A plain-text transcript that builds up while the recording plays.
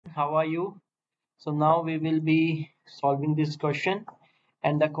How are you? So now we will be solving this question,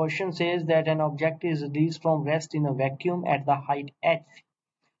 and the question says that an object is released from rest in a vacuum at the height h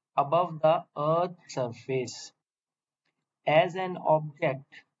above the Earth's surface. As an object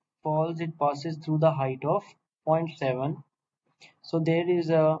falls, it passes through the height of zero point 0.7. So there is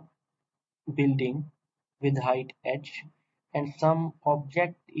a building with height h, and some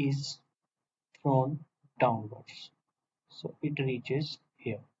object is thrown downwards. So it reaches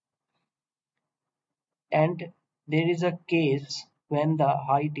here. And there is a case when the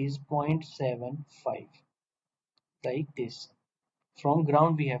height is 0.75, like this. From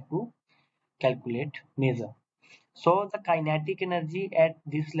ground we have to measure. So the kinetic energy at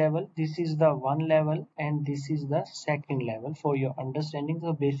this level, this is the one level and this is the second level for your understanding.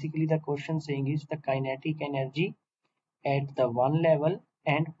 So basically the question saying is the kinetic energy at the one level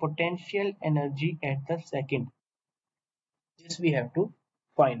and potential energy at the second. This we have to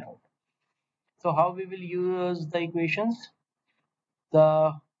find out. So how we will use the equations?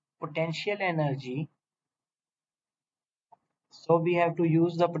 The potential energy, so we have to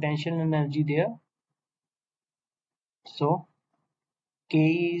use the potential energy there. So K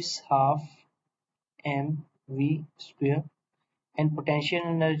is half mv square and potential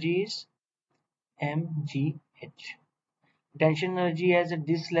energy is mgh. Potential energy is at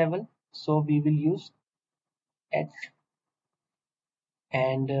this level, so we will use h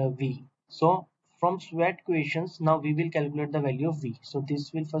and v. So from sweat equations, now we will calculate the value of v. So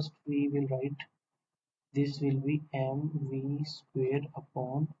this will first we will write, this will be mv squared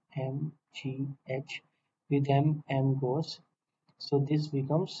upon mgh, with m goes, so this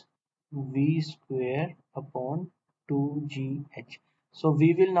becomes v square upon 2gh. So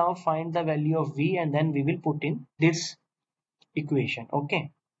we will now find the value of v and then we will put in this equation.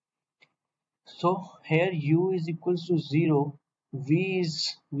 Okay, so here u is equals to 0, v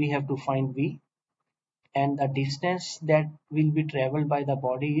is, we have to find v, and the distance that will be traveled by the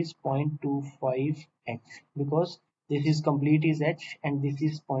body is 0.25 h, because this is complete is h and this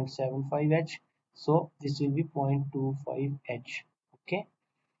is 0.75 h, so this will be 0.25 h. Okay,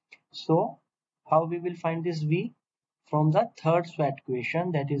 so how we will find this v? From the third sweat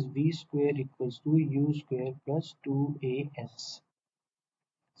equation, that is v square equals to u square plus 2as.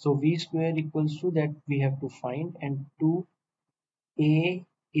 So v square equals to that we have to find, and 2a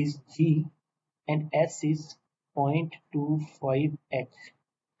is g and s is 0.25 h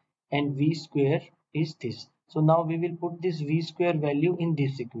and v square is this. So now we will put this v square value in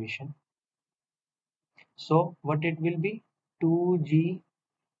this equation. So what it will be? 2g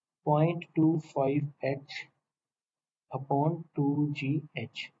 0.25 h upon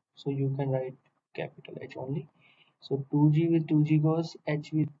 2gh. So you can write capital H only. So 2g with 2g goes,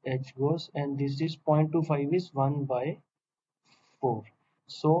 h with h goes, and this is 0.25 is 1 by 4.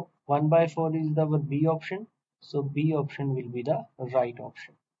 So 1 by 4 is our B option. So B option will be the right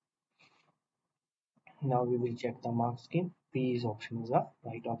option. Now we will check the mark scheme. B's option is the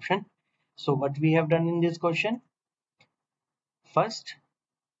right option. So what we have done in this question? First,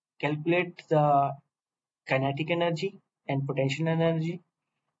 calculate the kinetic energy and potential energy.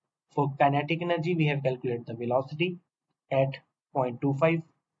 For kinetic energy, we have calculated the velocity at 0.25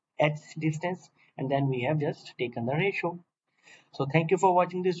 h distance, and then we have just taken the ratio. So thank you for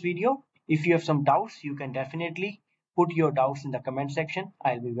watching this video. If you have some doubts, you can definitely put your doubts in the comment section.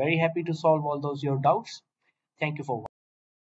 I'll be very happy to solve all those your doubts. Thank you for watching.